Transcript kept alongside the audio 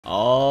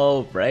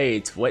All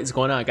right, what is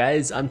going on,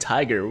 guys? I'm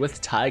Tiger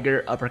with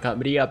Tiger Uppercut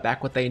Media,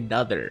 back with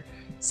another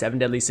 7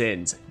 Deadly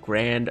Sins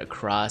Grand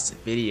Cross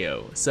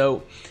video.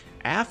 So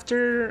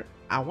after,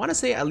 I want to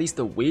say, at least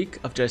a week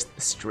of just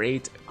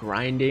straight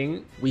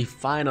grinding, we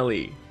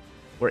finally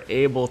were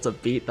able to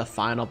beat the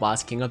final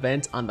boss king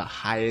event on the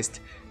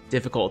highest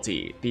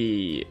difficulty,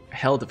 the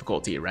hell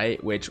difficulty,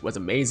 right? Which was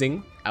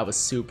amazing. I was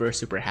super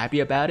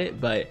happy about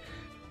it, but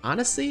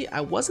honestly,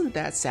 I wasn't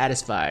that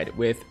satisfied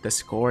with the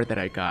score that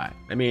I got.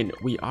 I mean,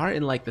 we are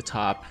in like the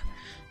top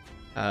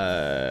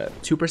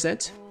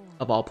 2%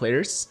 of all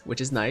players,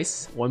 which is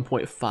nice,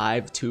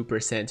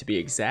 1.52% to be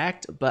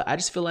exact, but I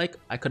just feel like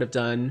I could have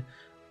done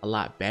a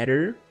lot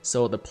better.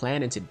 So the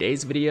plan in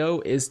today's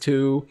video is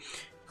to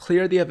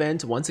clear the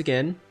event once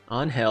again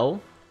on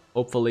hell,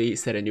 hopefully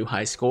set a new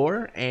high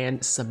score,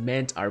 and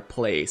cement our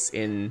place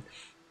in,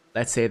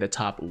 let's say, the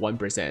top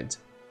 1%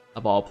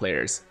 of all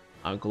players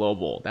on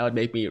global. That would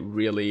make me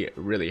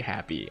really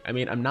happy. I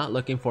mean, I'm not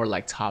looking for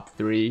like top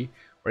 3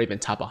 or even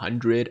top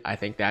 100. I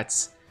think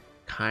that's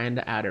kind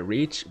of out of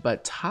reach,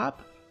 but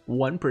top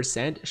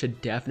 1% should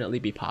definitely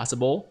be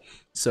possible.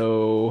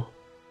 So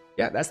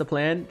yeah, that's the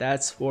plan.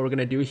 That's what we're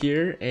gonna do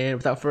here, and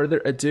without further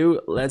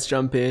ado, let's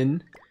jump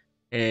in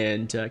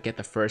and get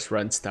the first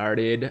run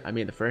started. I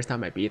mean, the first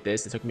time I beat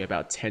this, it took me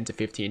about 10 to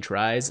 15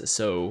 tries,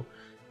 so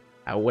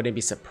I wouldn't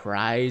be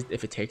surprised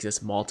if it takes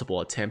us multiple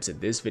attempts in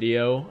this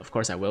video. Of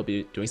course, I will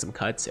be doing some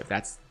cuts if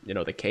that's,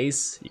 the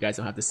case. You guys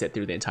don't have to sit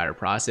through the entire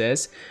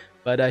process.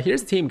 But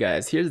here's the team,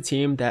 guys. Here's the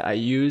team that I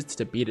used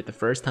to beat it the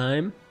first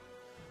time.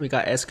 We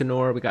got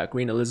Escanor, we got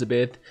Green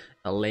Elizabeth,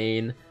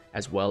 Elaine,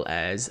 as well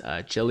as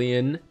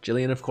Jillian.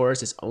 Jillian, of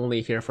course, is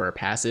only here for her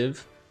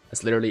passive.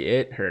 That's literally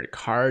it. Her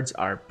cards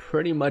are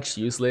pretty much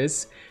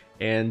useless.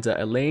 And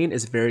Elaine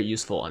is very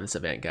useful on this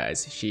event,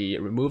 guys. She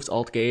removes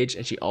alt gauge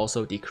and she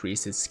also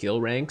decreases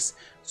skill ranks.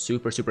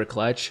 Super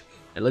clutch.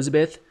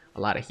 Elizabeth, a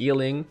lot of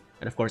healing.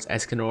 And of course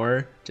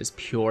Escanor, just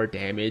pure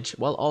damage,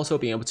 while also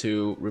being able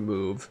to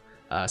remove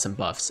some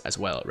buffs as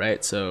well,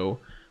 right? So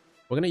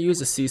we're going to use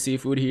the CC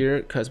food here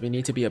because we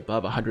need to be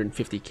above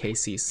 150k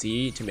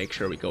CC to make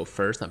sure we go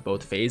first on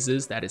both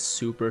phases. That is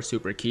super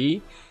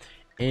key.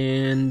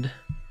 And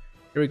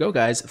here we go,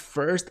 guys.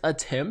 First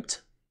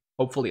attempt.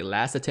 Hopefully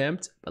last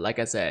attempt, but like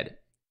I said,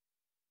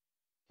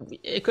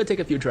 it could take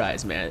a few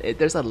tries, man.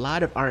 There's a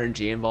lot of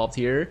RNG involved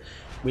here.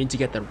 We need to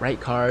get the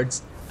right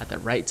cards at the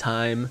right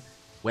time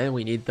when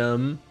we need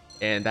them,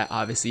 and that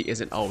obviously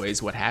isn't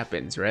always what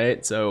happens,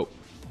 right? So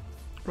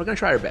we're gonna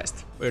try our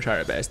best.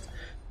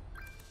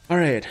 All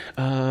right,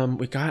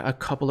 we got a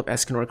couple of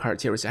Escanor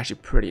cards here, which is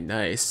actually pretty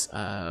nice.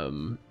 I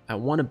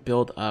want to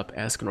build up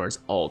Escanor's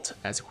ult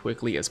as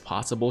quickly as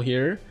possible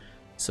here,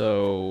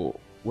 so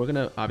we're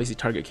gonna obviously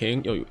target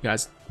King. You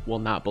guys will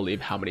not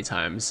believe how many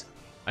times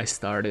I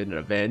started an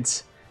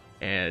event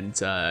and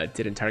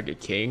didn't target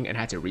King and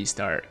had to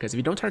restart. Because if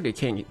you don't target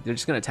King, they're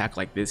just gonna attack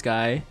like this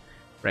guy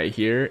right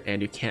here,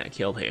 and you can't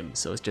kill him.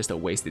 So it's just a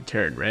wasted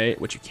turn,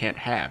 right? Which you can't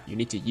have. You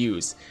need to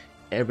use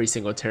every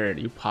single turn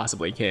you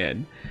possibly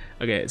can.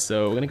 Okay,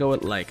 so we're gonna go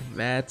with like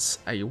that.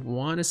 I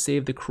want to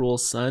save the Cruel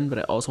Sun, but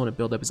I also want to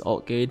build up his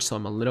alt gauge. So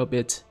I'm a little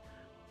bit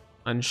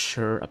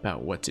unsure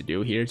about what to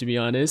do here, to be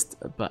honest.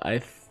 But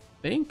I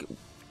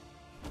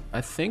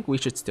think we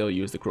should still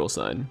use the Cruel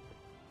Sun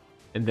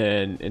and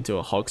then into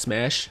a Hulk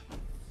Smash.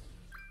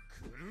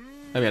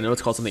 I mean, I know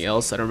it's called something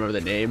else, I don't remember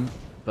the name,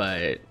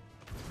 but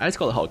I just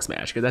call it Hulk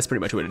Smash because that's pretty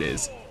much what it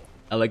is.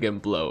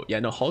 Elegant Blow. Yeah,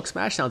 no, Hulk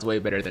Smash sounds way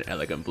better than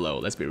Elegant Blow,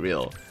 let's be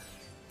real.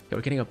 Okay,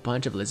 we're getting a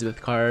bunch of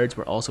Elizabeth cards.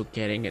 We're also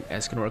getting an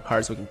Escanor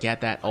card so we can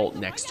get that ult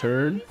next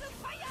turn.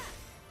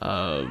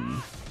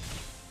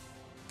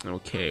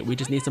 Okay, we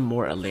just need some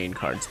more Elaine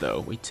cards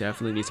though. We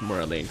definitely need some more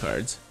Elaine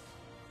cards.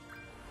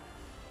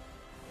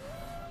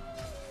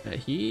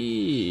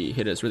 He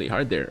hit us really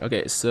hard there.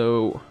 Okay,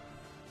 so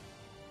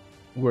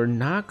we're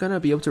not gonna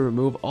be able to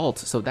remove alt.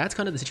 So that's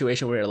kind of the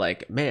situation where you're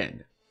like,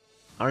 man,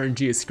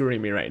 RNG is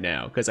screwing me right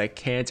now because I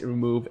can't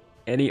remove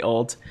any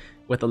alt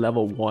with a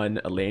level 1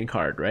 Elaine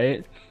card,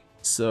 right?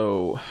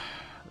 So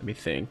let me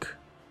think.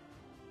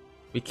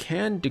 We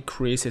can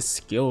decrease his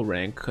skill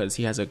rank because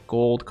he has a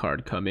gold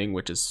card coming,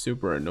 which is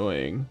super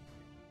annoying.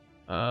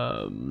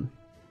 So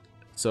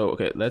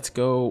okay, let's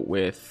go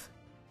with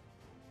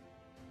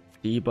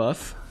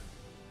debuff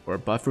or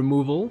buff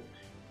removal, and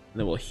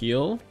then we'll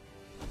heal,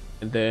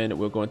 and then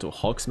we'll go into a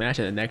Hulk Smash,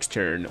 and the next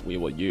turn we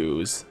will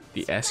use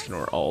the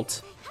Escanor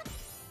ult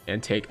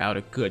and take out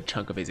a good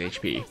chunk of his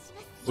HP.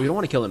 We don't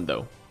want to kill him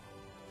though.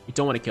 We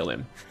don't want to kill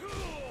him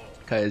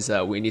because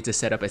we need to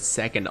set up a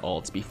second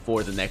ult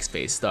before the next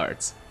phase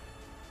starts.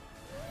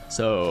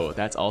 So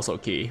that's also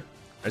key.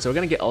 Alright, so we're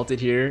gonna get ulted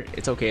here.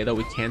 It's okay though,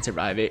 we can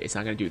survive it. It's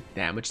not gonna do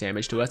that much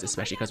damage to us,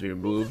 especially because we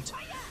removed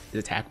the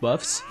attack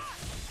buffs.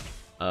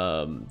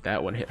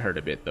 That one hurt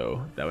a bit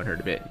though. That one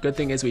hurt a bit. Good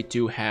thing is we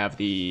do have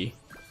the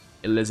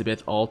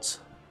Elizabeth ult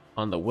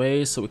on the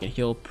way, so we can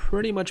heal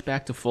pretty much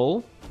back to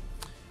full.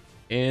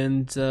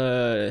 And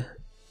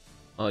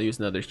I'll use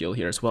another heal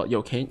here as well.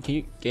 Yo, can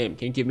you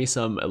give me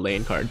some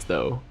Elaine cards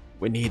though?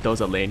 We need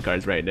those lane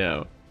cards right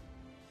now.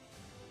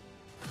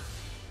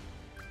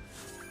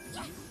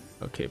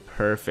 Okay,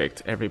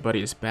 perfect.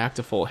 Everybody is back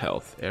to full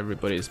health.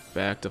 Everybody is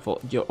back to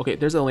full. Yo, okay,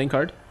 there's a lane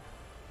card.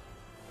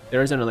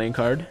 There isn't a lane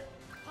card.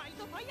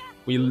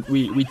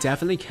 We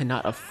definitely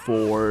cannot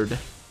afford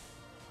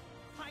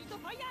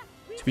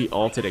to be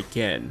ulted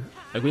again.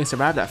 Like, we can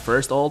survive that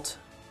first ult.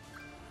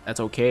 That's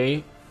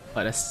okay,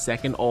 but a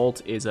second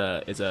ult is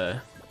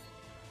a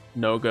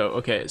no-go.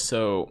 Okay,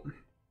 so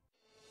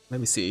let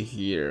me see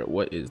here.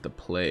 What is the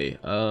play?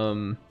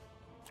 Okay,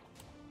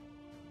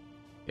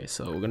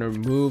 so we're gonna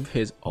remove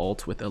his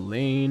ult with a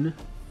lane,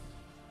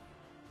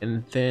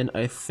 and then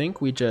I think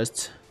we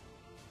just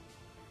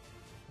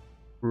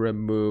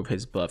remove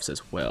his buffs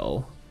as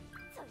well.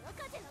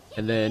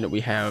 And then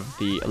we have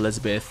the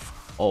Elizabeth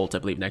ult, I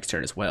believe, next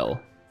turn as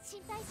well. So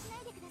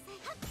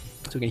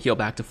we can heal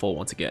back to full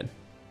once again.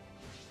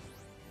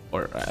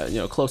 Or, you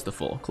know, close to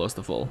full, close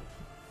to full.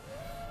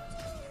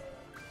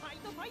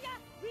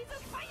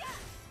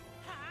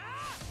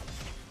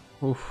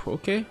 Oof,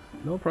 okay,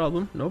 no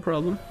problem, no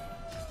problem.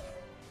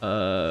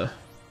 Okay,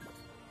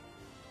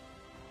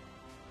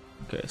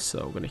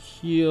 so we're gonna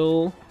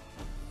heal.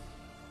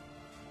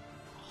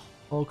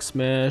 Hulk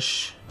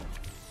smash.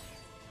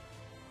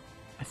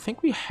 I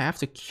think we have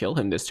to kill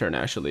him this turn,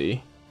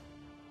 actually.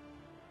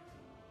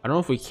 I don't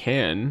know if we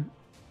can,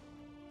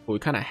 but we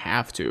kind of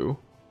have to.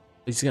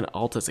 He's gonna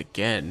ult us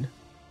again.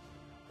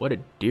 What a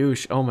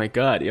douche. Oh my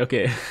god,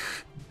 okay.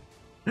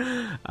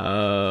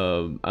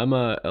 I'm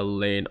a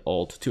lane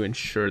ult to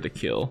ensure the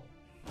kill.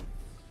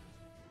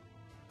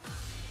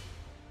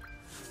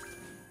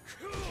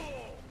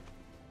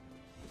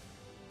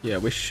 Yeah,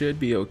 we should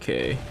be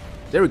okay.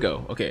 There we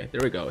go. Okay,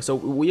 there we go. So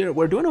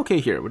we're doing okay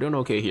here. We're doing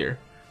okay here.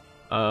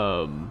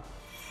 Got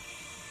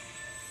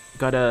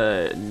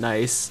a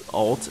nice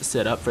ult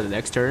set up for the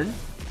next turn,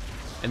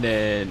 and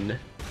then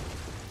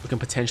we can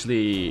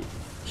potentially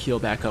heal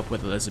back up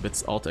with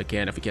Elizabeth's ult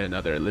again if we get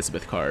another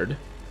Elizabeth card.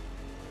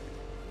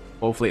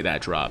 Hopefully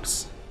that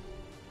drops.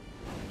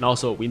 And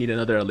also, we need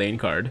another lane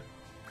card.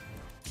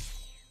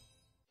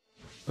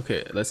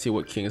 Okay, let's see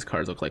what King's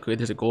cards look like. Okay,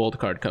 there's a gold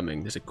card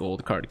coming. There's a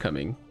gold card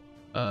coming.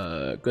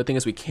 Good thing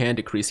is we can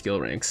decrease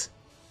skill ranks,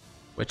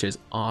 which is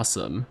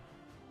awesome.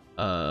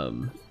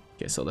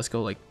 Okay, so let's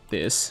go like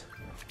this.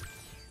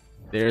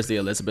 There's the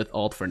Elizabeth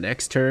ult for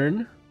next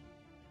turn.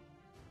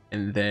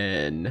 And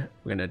then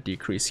we're gonna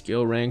decrease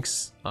skill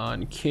ranks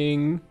on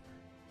King.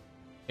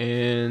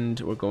 And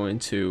we're going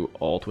to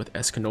ult with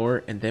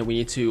Escanor. And then we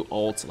need to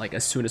ult like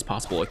as soon as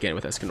possible again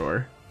with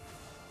Escanor.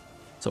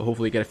 So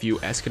hopefully get a few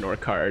Escanor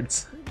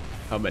cards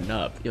coming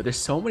up. Yo, there's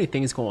so many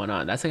things going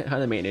on. That's like kind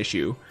of the main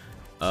issue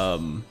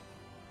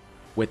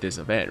with this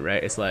event,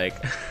 right? It's like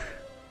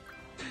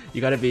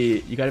you gotta be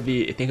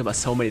thinking about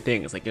so many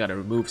things. Like, you gotta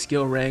remove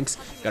skill ranks,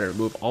 you gotta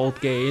remove ult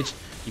gauge,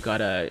 you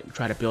gotta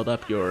try to build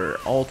up your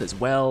ult as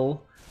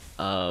well.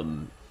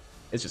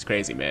 It's just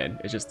crazy, man.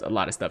 It's just a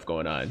lot of stuff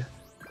going on.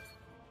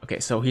 Okay,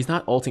 so he's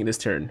not ulting this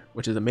turn,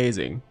 which is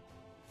amazing.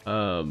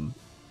 I'm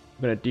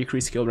gonna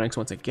decrease skill ranks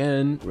once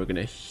again. We're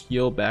gonna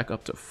heal back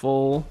up to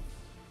full.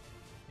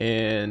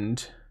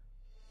 And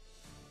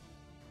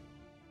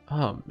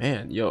oh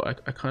man, yo, I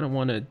kind of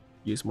want to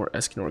use more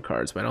Escanor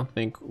cards, but I don't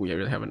think we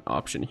really have an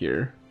option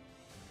here.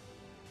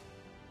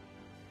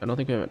 I don't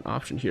think we have an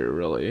option here,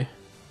 really.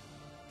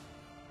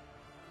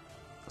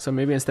 So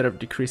maybe instead of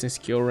decreasing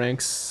skill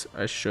ranks,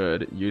 I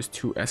should use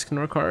 2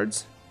 Escanor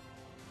cards.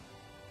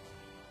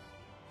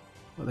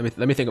 Well,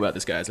 let me think about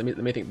this, guys. Let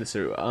me think this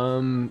through.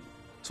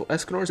 So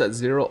Escanor's at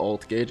 0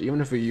 ult gauge. Even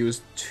if we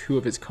use 2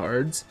 of his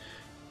cards,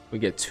 we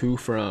get 2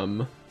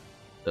 from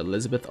the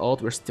Elizabeth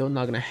ult. We're still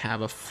not gonna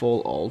have a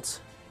full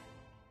ult.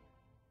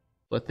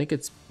 So I think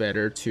it's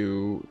better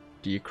to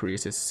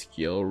decrease his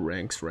skill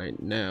ranks right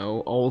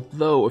now.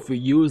 Although if we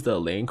use the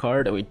lane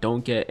card and we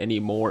don't get any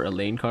more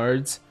lane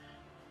cards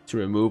to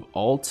remove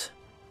ult,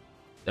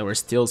 then we're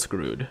still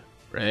screwed,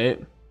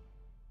 right?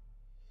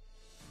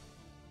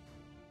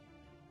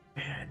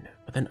 Man,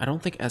 but then I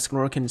don't think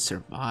Escanor can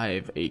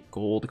survive a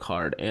gold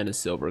card and a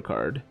silver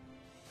card.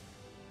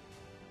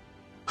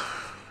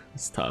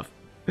 It's tough.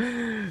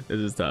 This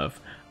is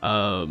tough.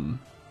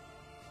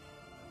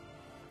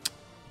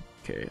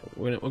 Okay,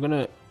 we're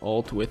gonna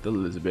ult with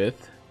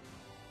Elizabeth,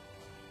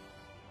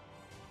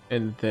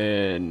 and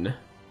then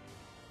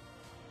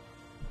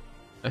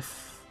I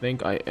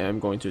think I am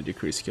going to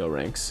decrease skill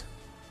ranks,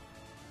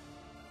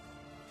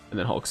 and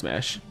then Hulk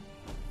smash.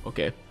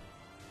 Okay.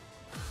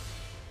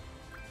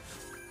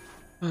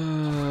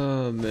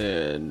 Oh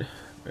man,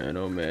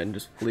 oh man,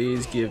 just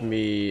please give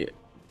me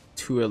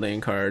 2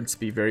 lane cards.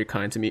 Be very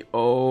kind to me.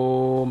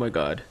 Oh my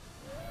god.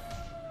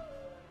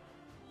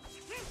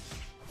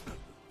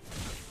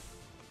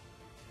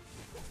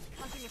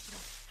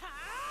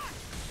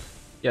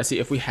 Yeah, see,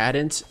 if we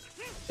hadn't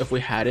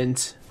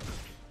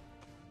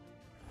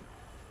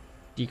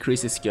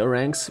decreased his skill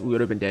ranks, we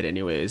would have been dead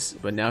anyways.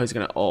 But now he's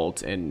gonna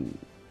ult and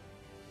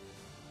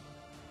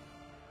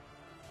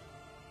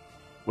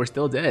we're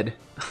still dead.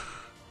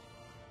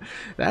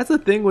 That's the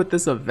thing with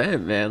this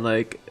event, man.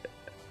 Like,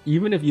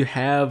 even if you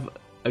have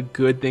a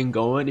good thing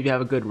going, if you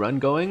have a good run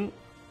going,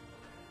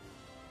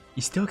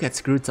 you still get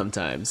screwed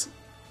sometimes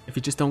if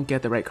you just don't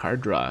get the right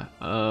card draw.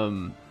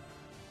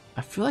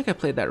 I feel like I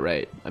played that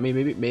right. I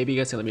mean, maybe you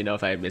guys can let me know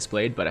if I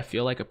misplayed, but I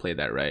feel like I played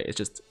that right. It's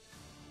just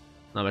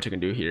not much I can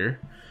do here.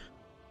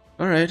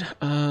 All right,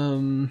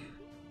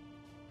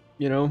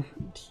 you know,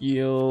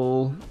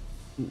 he'll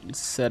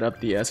set up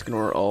the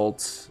Escanor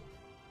ult,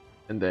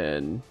 and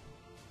then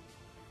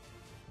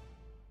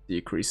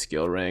decrease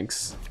skill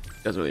ranks.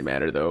 Doesn't really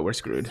matter though. We're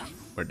screwed.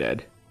 We're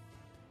dead.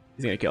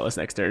 He's gonna kill us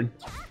next turn.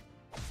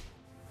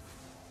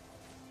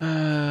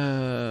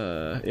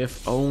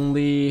 If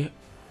only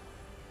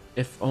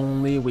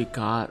we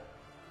got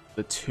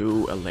the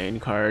 2 Elaine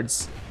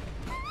cards.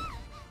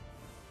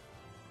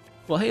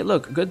 Well, hey,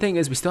 look, good thing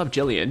is we still have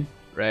Jillian,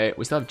 right?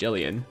 We still have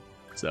Jillian,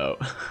 so...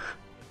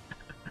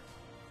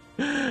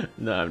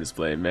 No, I'm just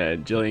playing,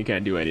 man. Jillian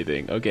can't do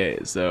anything. Okay,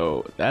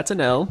 so that's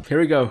an L. Here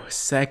we go.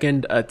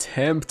 Second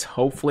attempt.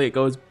 Hopefully it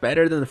goes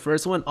better than the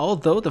first one,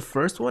 although the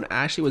first one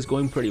actually was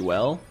going pretty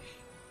well.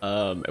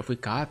 If we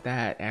got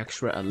that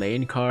extra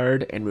Elaine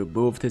card and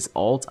removed his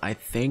ult, I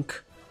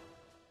think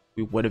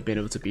we would have been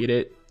able to beat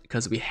it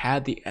because we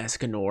had the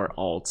Escanor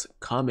ult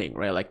coming,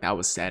 right? Like that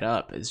was set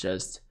up. It's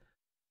just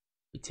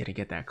we didn't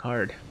get that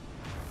card.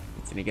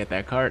 We didn't get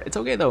that card. It's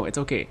okay though. It's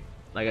okay.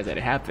 Like I said,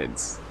 it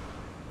happens.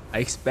 I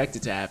expect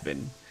it to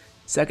happen.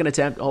 Second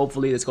attempt.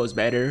 Hopefully this goes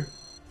better.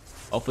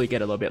 Hopefully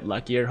get a little bit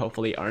luckier.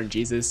 Hopefully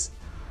RNGesus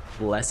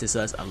blesses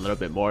us a little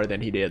bit more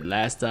than he did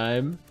last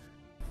time.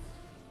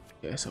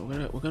 Yeah, so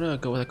we're gonna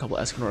go with a couple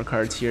Escanor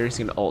cards here. He's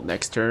gonna ult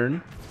next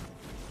turn.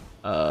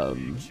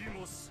 I'm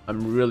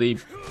really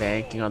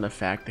banking on the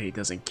fact that he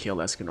doesn't kill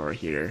Escanor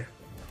here.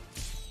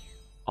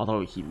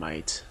 Although he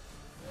might.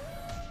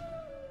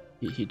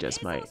 He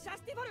just might.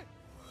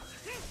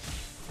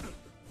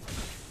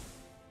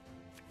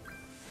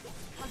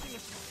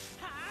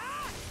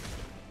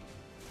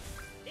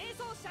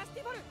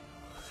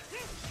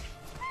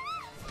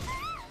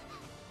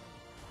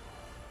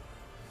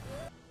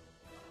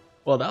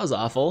 Well, that was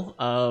awful.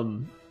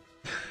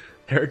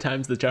 Third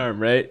time's the charm,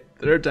 right?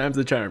 Third time's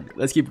the charm.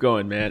 Let's keep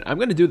going, man. I'm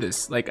gonna do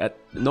this. Like,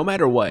 no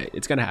matter what,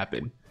 it's gonna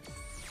happen.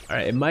 All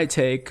right, it might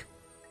take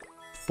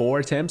 4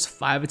 attempts,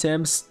 5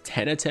 attempts,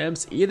 10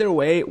 attempts. Either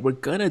way, we're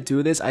gonna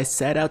do this. I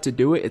set out to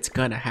do it. It's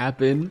gonna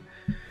happen.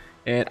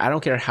 And I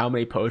don't care how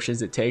many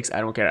potions it takes.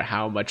 I don't care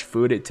how much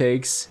food it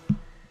takes.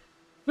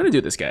 We're gonna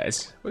do this,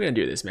 guys. We're gonna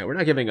do this, man. We're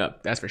not giving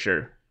up. That's for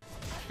sure.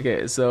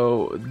 Okay,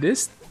 so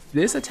this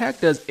attack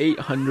does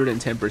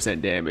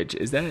 810% damage.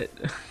 Is that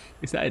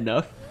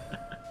enough?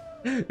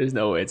 There's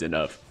no way it's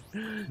enough.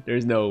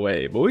 There's no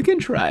way. But we can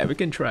try. We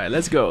can try.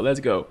 Let's go. Let's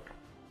go.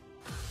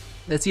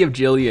 Let's see if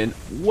Jillian.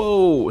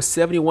 Whoa,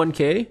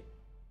 71k.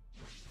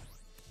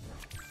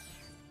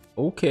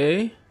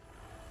 Okay.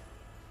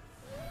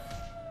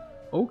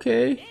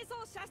 Okay.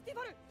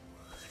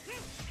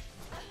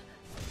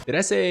 Did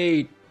I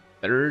say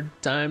 3rd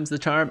time's the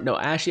charm? No,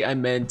 actually I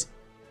meant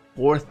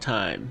 4th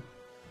time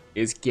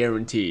is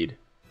guaranteed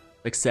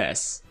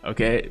success.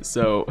 Okay,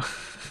 so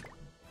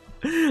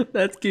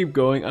let's keep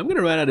going. I'm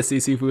gonna run out of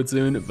CC food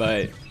soon,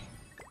 but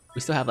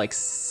we still have like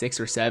 6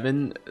 or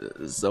 7,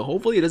 so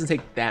hopefully it doesn't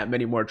take that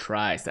many more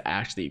tries to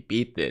actually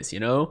beat this, you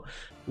know?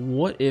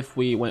 What if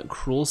we went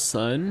Cruel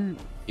Sun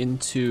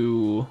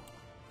into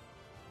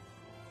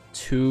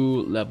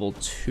 2 level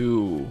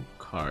 2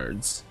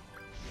 cards?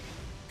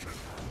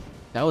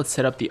 That would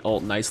set up the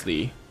ult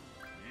nicely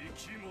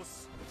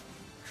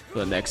for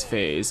the next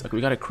phase. Okay,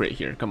 we got a crit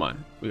here. Come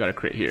on, we got a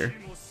crit here.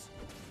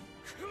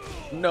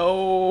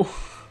 No.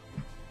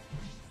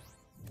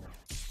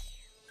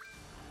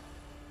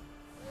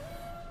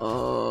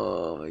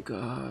 Oh my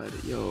god,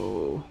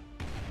 yo.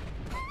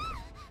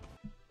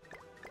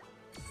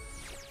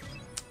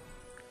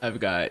 I've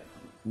got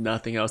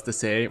nothing else to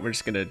say. We're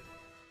just gonna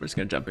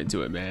jump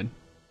into it, man.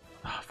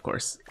 Oh, of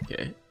course.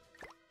 Okay.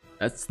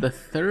 That's the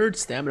 3rd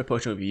stamina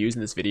potion we've used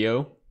in this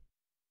video.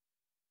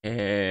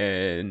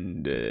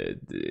 And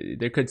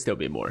there could still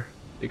be more.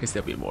 There could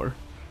still be more.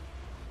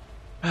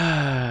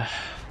 At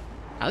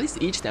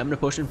least each stamina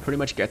potion pretty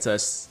much gets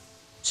us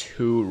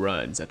 2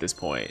 runs at this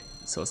point.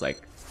 So it's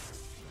like,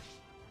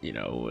 you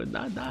know,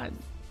 not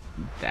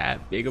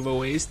that big of a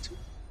waste.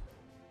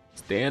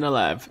 Staying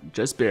alive,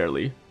 just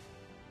barely.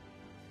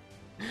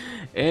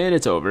 And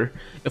it's over.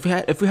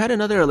 If we had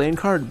another Elaine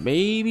card,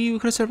 maybe we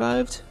could have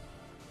survived.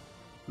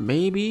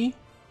 Maybe.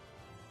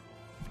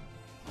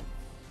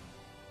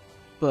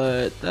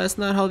 But that's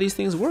not how these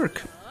things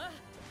work.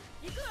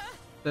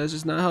 That's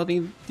just not how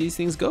these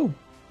things go.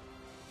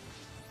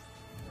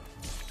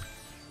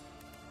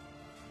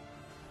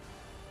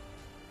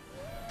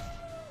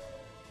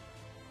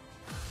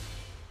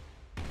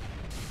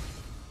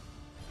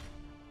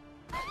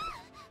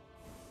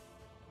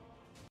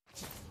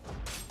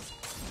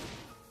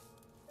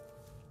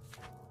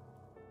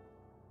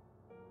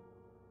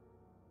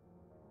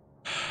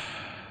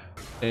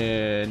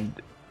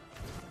 And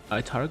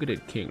I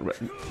targeted King.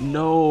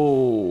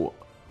 No.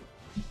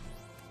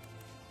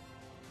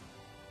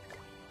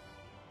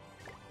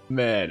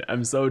 Man,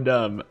 I'm so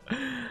dumb.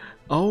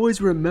 Always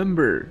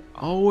remember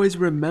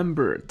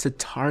to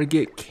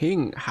target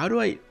king. How do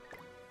I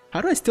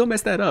still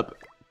mess that up?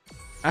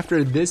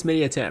 After this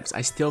many attempts,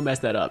 I still mess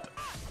that up.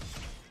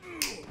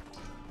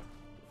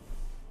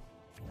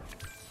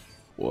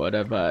 What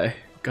have I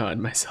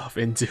gotten myself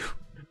into?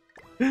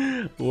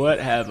 What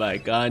have I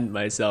gotten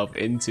myself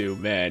into,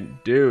 man?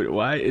 Dude,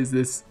 why is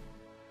this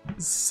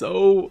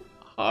so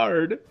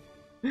hard?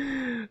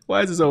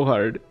 Why is it so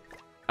hard?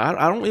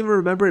 I don't even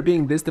remember it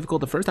being this difficult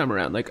the first time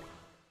around. Like,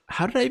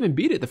 how did I even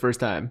beat it the first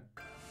time?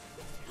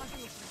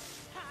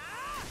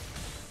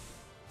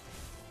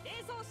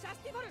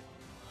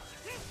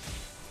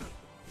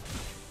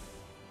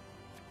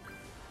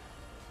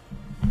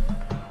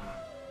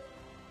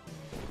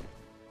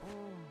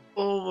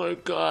 Oh my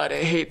god,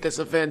 I hate this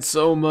event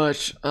so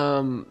much.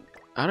 I don't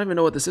even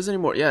know what this is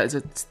anymore. Yeah, it's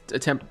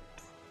attempt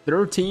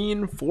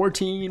 13,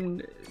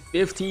 14,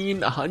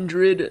 15,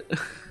 100.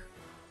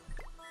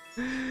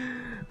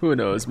 Who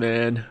knows,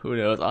 man? Who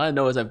knows? All I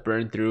know is I've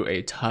burned through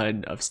a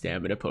ton of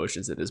stamina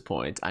potions at this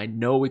point. I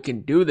know we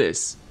can do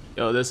this.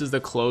 Yo, this is the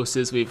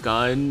closest we've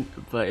gotten,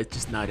 but it's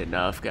just not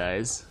enough,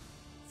 guys.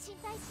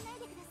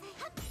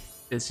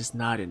 It's just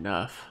not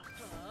enough.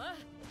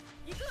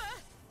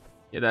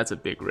 Yeah, that's a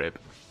big rip.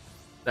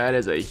 That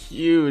is a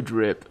huge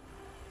rip.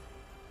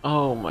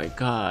 Oh my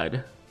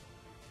god.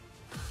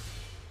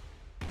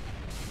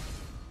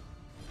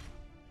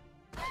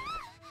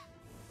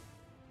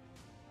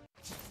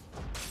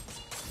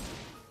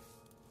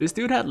 This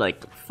dude had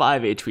like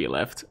 5 HP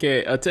left.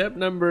 Okay, attempt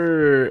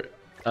number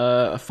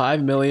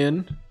 5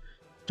 million.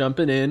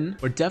 Jumping in.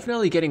 We're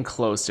definitely getting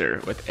closer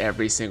with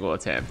every single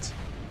attempt.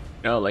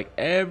 You know, like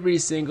every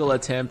single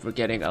attempt we're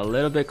getting a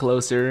little bit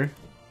closer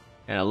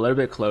and a little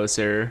bit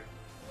closer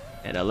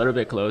and a little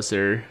bit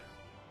closer.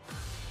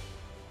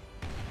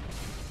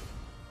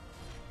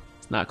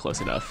 It's not close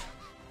enough.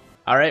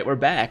 Alright, we're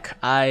back.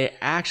 I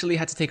actually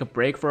had to take a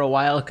break for a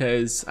while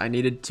because I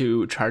needed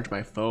to charge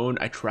my phone.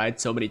 I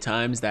tried so many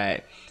times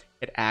that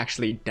it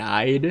actually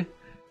died.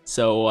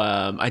 So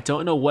I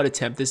don't know what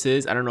attempt this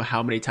is. I don't know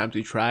how many times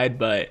we tried,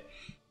 but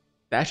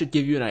that should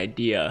give you an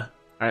idea.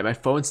 Alright, my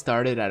phone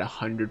started at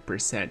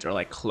 100% or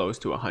like close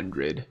to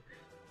 100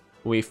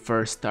 when we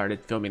first started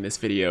filming this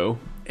video,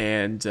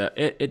 and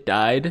it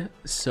died.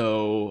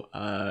 So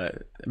I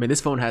mean,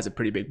 this phone has a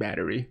pretty big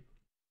battery.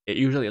 It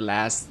usually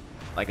lasts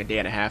like a day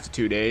and a half to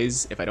 2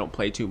 days if I don't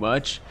play too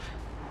much.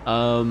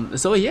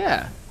 So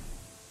yeah,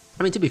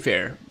 I mean, to be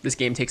fair, this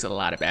game takes a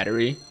lot of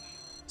battery.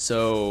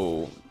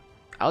 So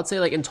I would say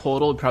like in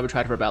total, we probably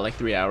tried for about like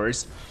 3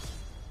 hours,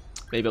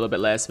 maybe a little bit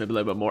less, maybe a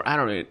little bit more. I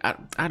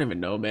don't even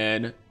know,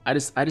 man. I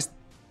just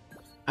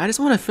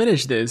want to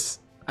finish this.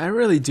 I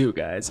really do,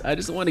 guys. I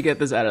just want to get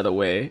this out of the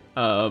way.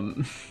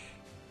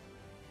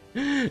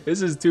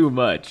 This is too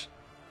much.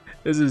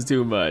 This is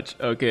too much.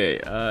 Okay,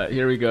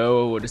 here we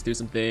go. We'll just do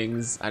some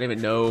things. I don't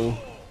even know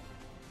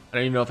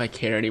if I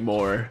care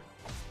anymore.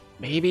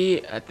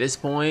 Maybe at this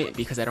point,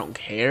 because I don't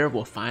care,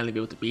 we'll finally be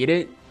able to beat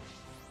it.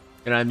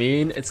 You know what I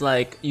mean? It's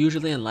like,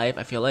 usually in life,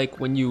 I feel like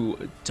when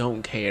you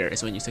don't care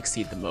is when you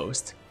succeed the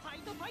most.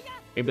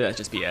 Maybe that's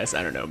just BS,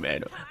 I don't know,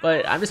 man.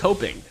 But I'm just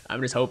hoping.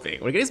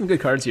 We're getting some good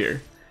cards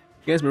here.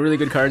 Getting some really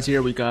good cards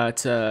here. We got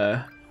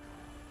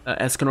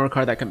Escanor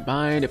card that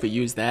combined. If we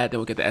use that, then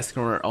we'll get the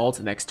Escanor ult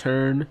next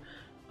turn.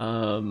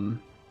 We'll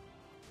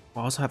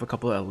also have a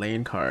couple of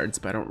lane cards,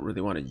 but I don't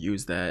really want to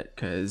use that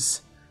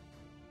because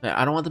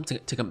I don't want them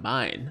to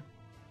combine,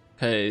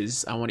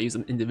 because I want to use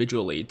them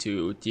individually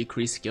to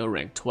decrease skill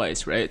rank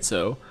twice, right?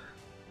 So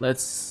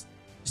let's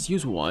just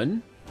use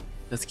one.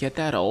 Let's get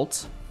that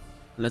ult.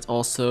 Let's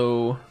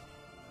also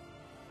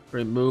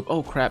remove,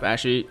 oh crap,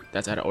 actually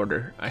that's out of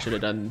order. I should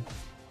have done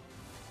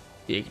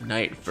the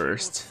ignite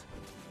first.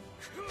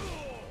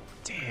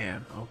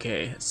 Damn,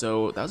 okay,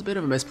 so that was a bit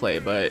of a misplay,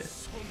 but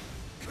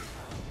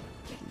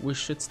we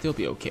should still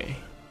be okay.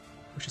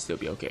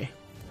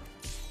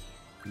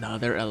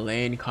 Another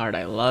Elaine card,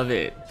 I love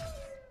it.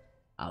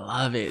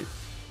 Alright,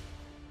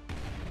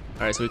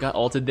 so we got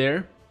ulted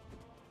there.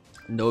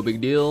 No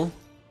big deal.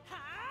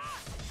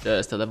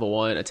 Just a level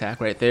 1 attack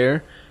right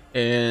there.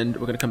 And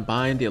we're gonna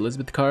combine the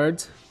Elizabeth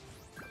cards.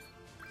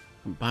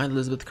 We're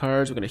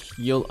gonna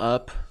heal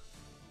up.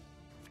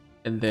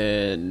 And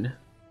then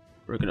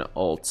we're gonna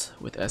ult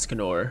with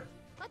Escanor.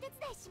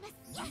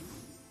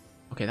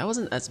 Okay, that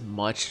wasn't as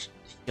much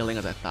healing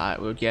as I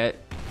thought we would get,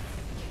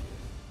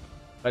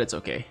 but it's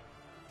okay.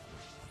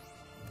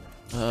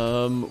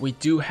 We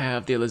do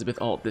have the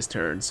Elizabeth ult this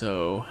turn,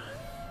 so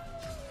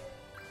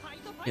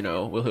you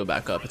know, we'll heal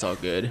back up, it's all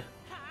good.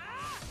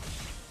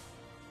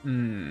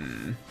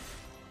 Damn.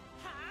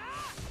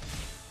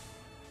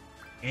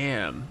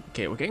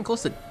 Okay, we're getting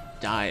close to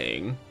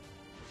dying,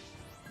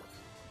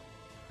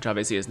 which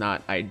obviously is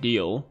not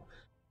ideal.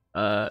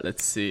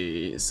 Let's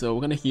see. So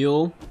we're gonna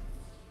heal,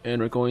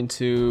 and we're gonna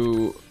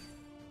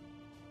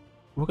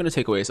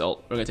take away his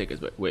ult.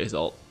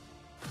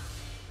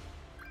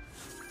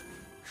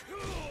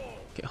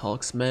 Okay,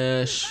 Hulk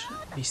smash.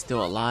 He's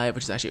still alive,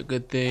 which is actually a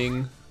good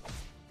thing.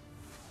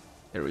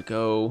 There we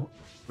go.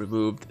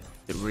 Removed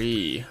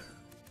 3.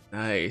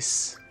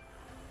 Nice.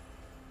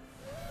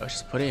 I was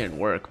just putting in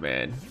work,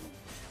 man.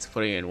 It's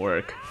putting in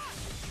work.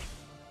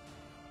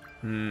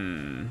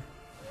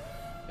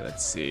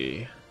 Let's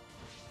see.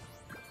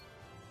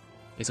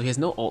 Okay, so he has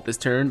no ult this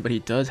turn, but he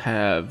does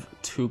have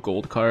 2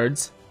 gold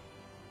cards.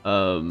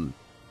 I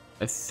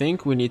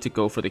think we need to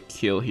go for the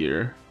kill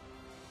here.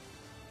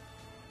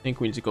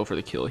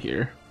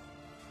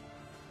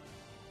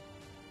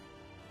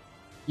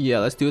 Yeah,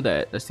 let's do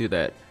that.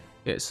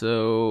 Okay,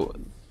 so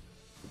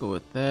go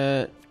with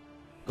that.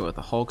 Go with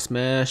the Hulk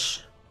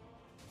smash.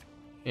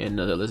 And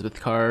another Elizabeth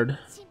card.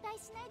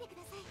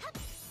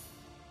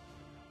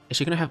 Is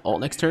she gonna have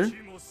ult next turn?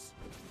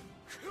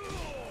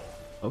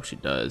 Oh, she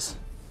does.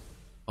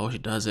 Oh, she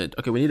doesn't.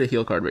 Okay, we need a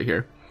heal card right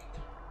here.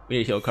 We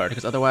need a heal card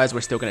because otherwise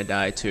we're still gonna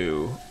die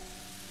to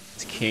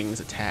King's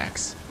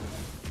attacks.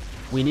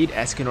 We need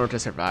Escanor to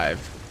survive,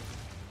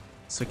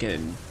 so we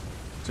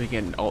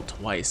can ult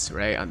twice,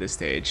 right, on this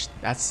stage.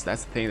 That's the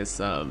thing that's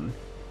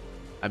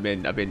I've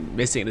been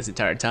missing this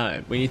entire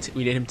time. We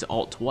need him to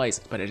ult twice,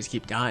 but I just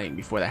keep dying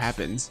before that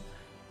happens.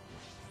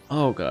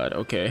 Oh god.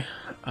 Okay.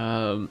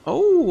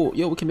 Oh,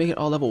 yo, we can make it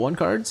all level 1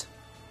 cards.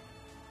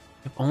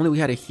 If only we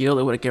had a heal,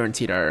 it would have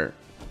guaranteed our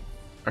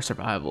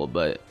survival.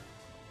 But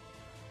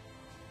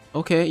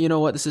okay, you know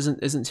what? This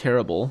isn't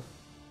terrible.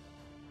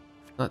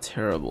 Not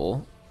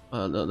terrible.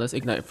 No, let's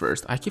ignite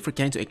first. I keep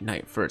forgetting to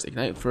ignite first.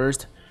 Ignite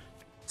first.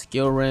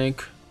 Skill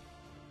rank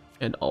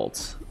and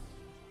ult.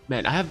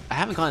 Man, I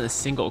haven't gotten a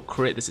single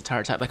crit this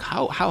entire time. Like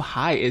how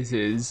high is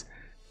his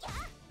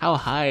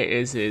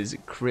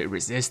crit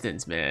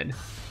resistance, man?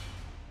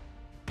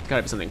 It's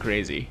gotta be something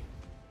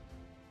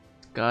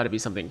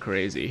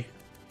crazy.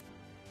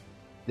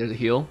 There's a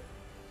heal.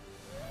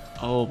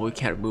 Oh, but we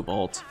can't remove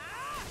ult.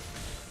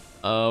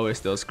 Oh, we're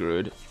still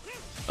screwed.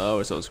 Oh,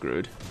 we're so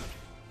screwed.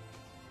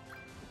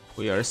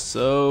 We are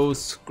so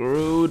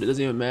screwed. It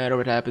doesn't even matter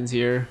what happens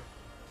here.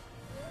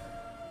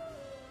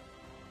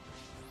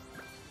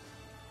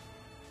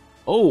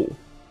 Oh.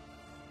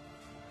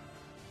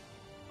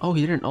 Oh,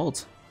 he didn't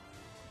ult.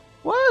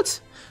 What?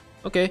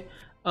 Okay.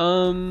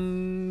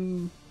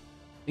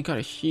 He got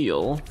a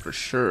heal for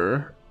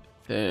sure.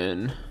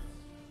 Then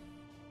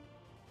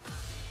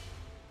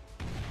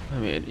I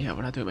mean, yeah,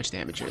 we're not doing much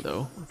damage here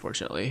though,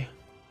 unfortunately.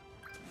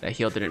 That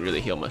heal didn't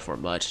really heal much for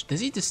much. Does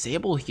he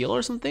disable heal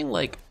or something?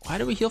 Like, why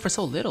do we heal for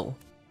so little?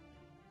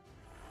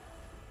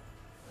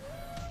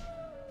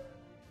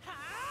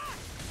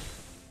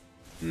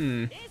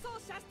 Well,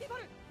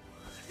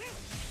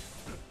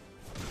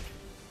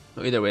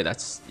 either way,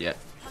 that's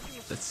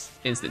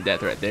instant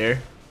death right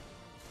there.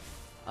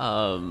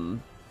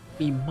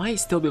 We might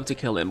still be able to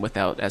kill him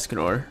without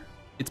Escanor.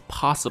 It's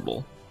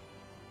possible.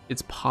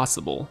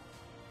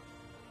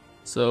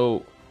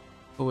 So,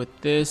 go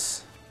with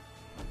this.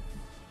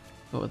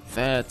 Go with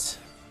that.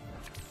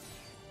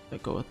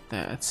 Go with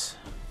that.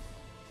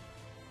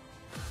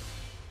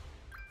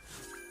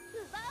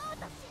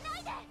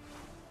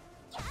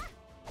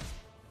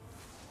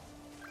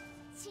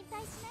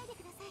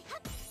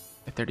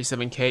 At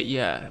 37k,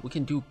 yeah, we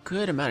can do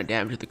good amount of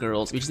damage with the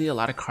girls. We just need a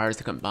lot of cards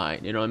to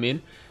combine, you know what I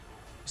mean?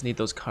 Just need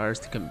those cards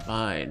to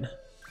combine.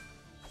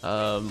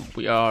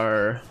 We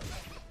are,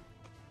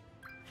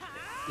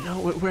 you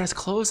know, we're as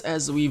close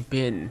as we've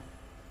been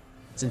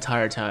this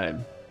entire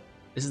time.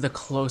 This is the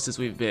closest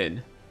we've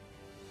been.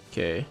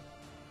 Okay,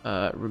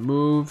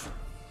 remove,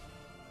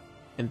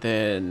 and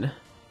then I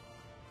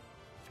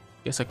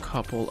guess a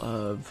couple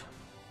of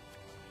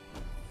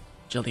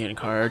Jillian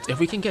cards. If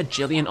we can get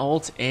Jillian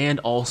ult and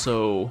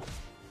also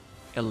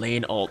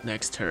Elaine ult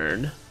next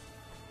turn,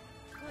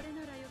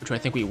 which I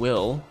think we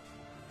will,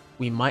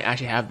 we might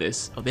actually have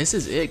this. Oh, this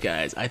is it,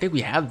 guys. I think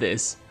we have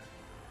this.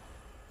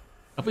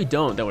 If we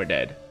don't, then we're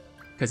dead,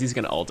 because he's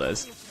gonna ult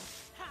us.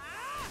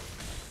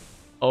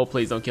 Oh,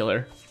 please don't kill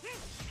her.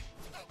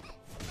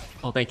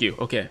 Oh, thank you.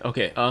 Okay.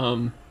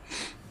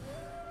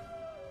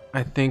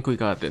 I think we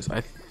got this.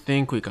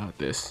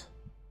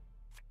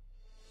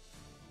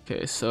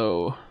 Okay,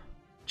 so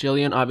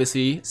Jillian,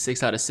 obviously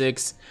 6 out of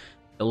 6.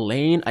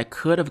 Elaine, I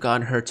could have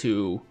gotten her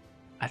to,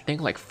 I think,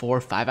 like 4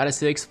 or 5 out of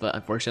 6, but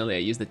unfortunately I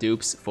used the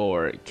dupes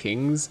for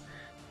Kings,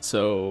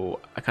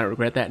 so I kind of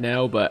regret that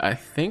now, but I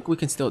think we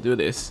can still do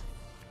this.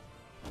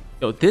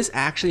 Yo, this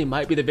actually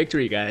might be the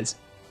victory, guys.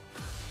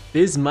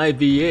 This might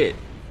be it.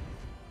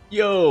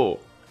 Yo.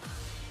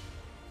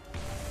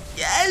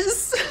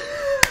 Yes!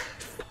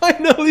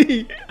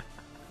 Finally!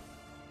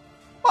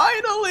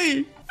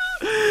 Finally!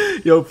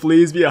 Yo,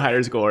 please be a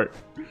higher score.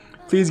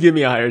 Please give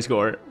me a higher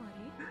score.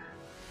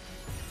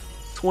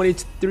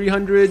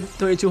 2300,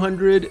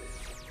 2200.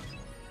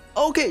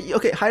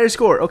 Okay, higher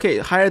score. Okay,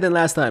 higher than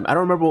last time. I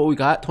don't remember what we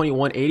got.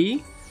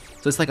 2180.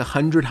 So it's like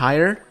 100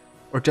 higher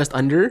or just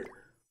under.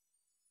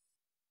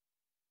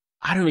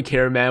 I don't even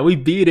care, man. We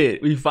beat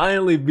it. We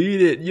finally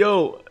beat it.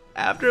 Yo,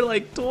 after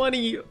like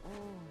 20.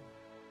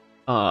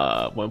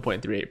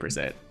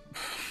 1.38%.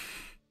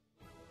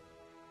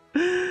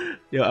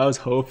 Yo, I was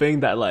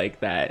hoping that like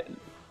that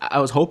I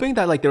was hoping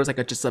that like there was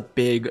like just a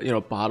big, you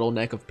know,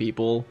 bottleneck of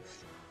people,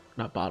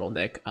 not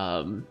bottleneck,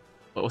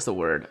 what was the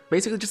word?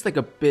 Basically just like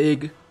a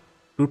big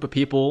group of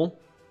people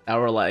that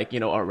were like, you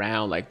know,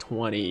 around like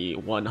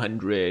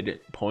 2,100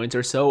 points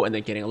or so, and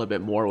then getting a little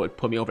bit more would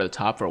put me over the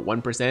top for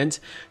 1%.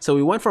 So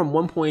we went from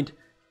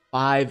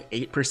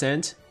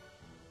 1.58%,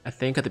 I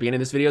think, at the beginning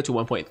of this video to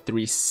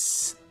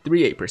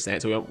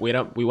 1.338%. So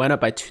we went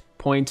up by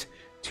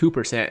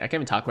 2.2%. I can't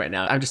even talk right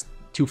now. I'm just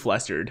too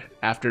flustered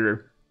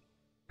after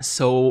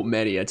so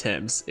many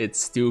attempts. It's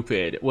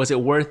stupid. Was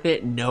it worth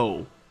it?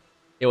 No.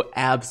 It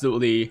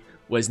absolutely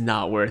was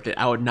not worth it.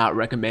 I would not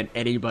recommend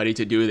anybody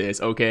to do this,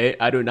 okay?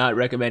 I do not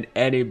recommend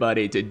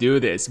anybody to do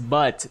this.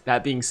 But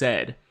that being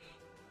said,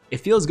 it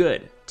feels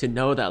good to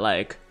know that,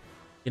 like,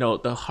 you know,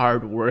 the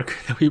hard work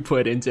that we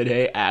put in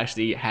today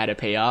actually had a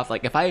payoff.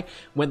 Like, if I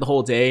went the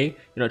whole day,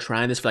 you know,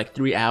 trying this for like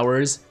 3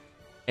 hours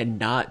and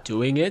not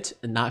doing it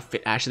and not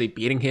actually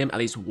beating him at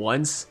least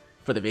once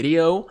for the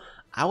video,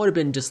 I would have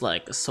been just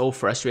like so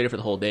frustrated for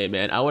the whole day,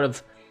 man. I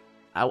wouldn't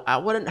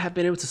have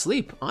been able to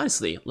sleep,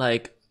 honestly.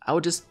 Like, I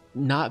would just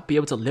not be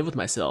able to live with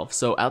myself.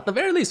 So at the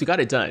very least, we got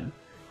it done,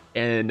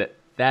 and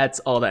that's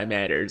all that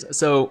matters.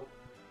 So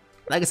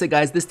like I said,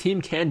 guys, this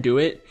team can do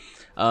it.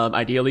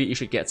 Ideally, you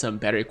should get some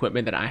better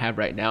equipment than I have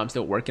right now. I'm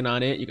still working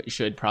on it. You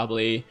should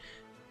probably,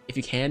 if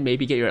you can,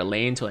 maybe get your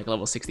lane to like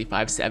level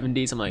 65,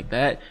 70, something like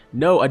that.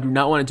 No, I do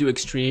not want to do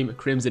Extreme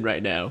Crimson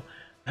right now.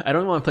 I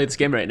don't want to play this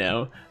game right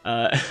now.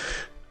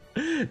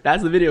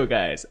 That's the video,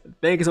 guys.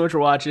 Thank you so much for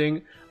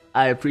watching.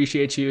 I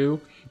appreciate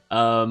you.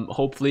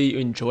 Hopefully you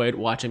enjoyed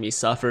watching me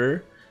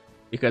suffer,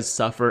 because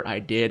suffer I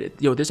did.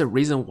 Yo, there's a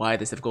reason why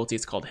this difficulty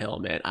is called hell,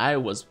 man. I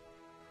was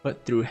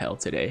put through hell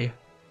today.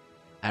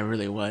 I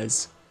really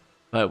was.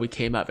 But we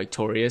came out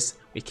victorious.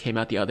 We came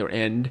out the other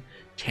end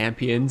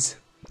champions.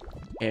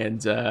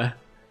 And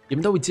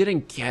even though we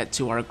didn't get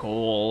to our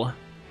goal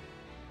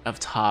of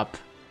top,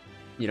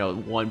 you know,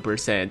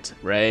 1%,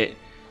 right?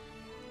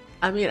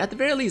 I mean, at the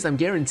very least, I'm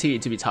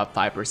guaranteed to be top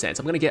 5%. So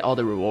I'm going to get all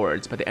the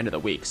rewards by the end of the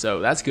week. So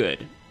that's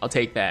good. I'll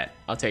take that.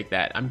 I'll take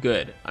that. I'm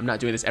good. I'm not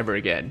doing this ever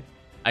again.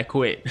 I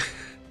quit.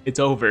 It's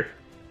over.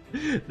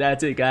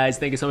 That's it, guys.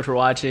 Thank you so much for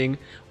watching.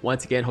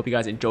 Once again, hope you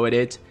guys enjoyed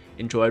it.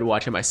 Enjoyed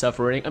watching my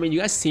suffering. I mean, you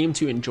guys seem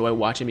to enjoy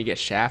watching me get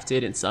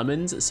shafted in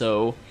summons.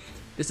 So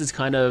this is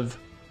kind of,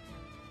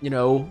 you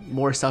know,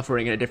 more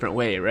suffering in a different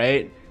way,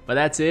 right? But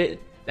that's it.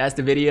 That's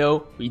the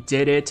video. We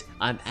did it.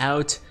 I'm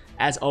out.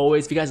 As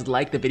always, if you guys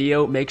like the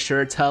video, make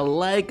sure to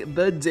like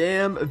the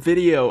damn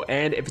video.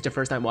 And if it's your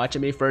first time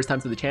watching me, first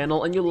time to the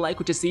channel, and you like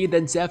what you see,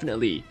 then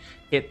definitely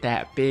hit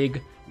that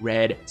big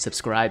red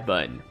subscribe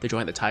button to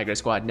join the Tiger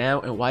Squad now.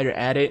 And while you're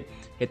at it,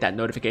 hit that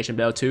notification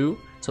bell too,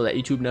 so that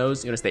YouTube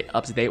knows you're gonna stay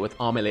up to date with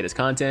all my latest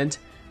content.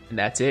 And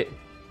that's it.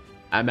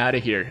 I'm out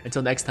of here.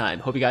 Until next time,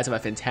 hope you guys have a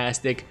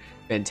fantastic,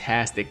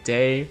 fantastic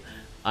day.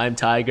 I'm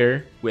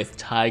Tiger with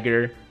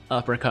Tiger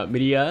Uppercut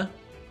Media,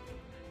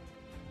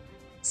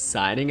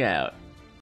 signing out.